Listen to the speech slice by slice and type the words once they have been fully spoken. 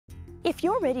If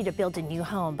you're ready to build a new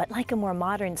home but like a more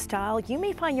modern style, you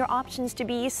may find your options to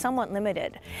be somewhat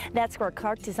limited. That's where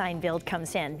Clark Design Build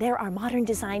comes in. They're our modern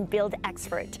design build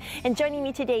expert. And joining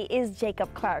me today is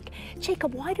Jacob Clark.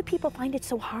 Jacob, why do people find it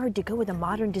so hard to go with a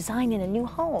modern design in a new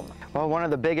home? Well, one of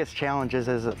the biggest challenges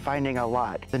is finding a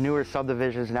lot. The newer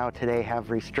subdivisions now today have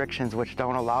restrictions which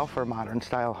don't allow for modern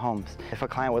style homes. If a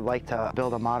client would like to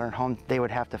build a modern home, they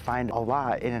would have to find a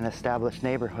lot in an established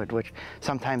neighborhood, which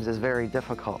sometimes is very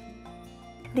difficult.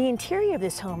 The interior of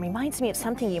this home reminds me of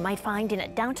something you might find in a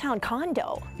downtown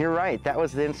condo. You're right, that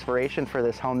was the inspiration for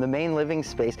this home. The main living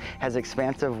space has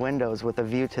expansive windows with a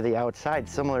view to the outside,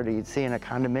 similar to you'd see in a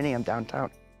condominium downtown.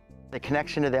 The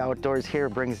connection to the outdoors here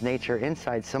brings nature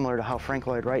inside, similar to how Frank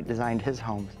Lloyd Wright designed his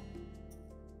homes.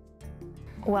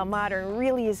 Well, modern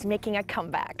really is making a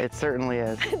comeback. It certainly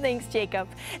is. Thanks, Jacob.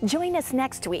 Join us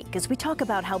next week as we talk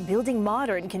about how building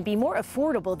modern can be more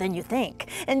affordable than you think.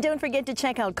 And don't forget to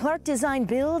check out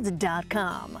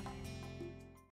ClarkDesignBuild.com.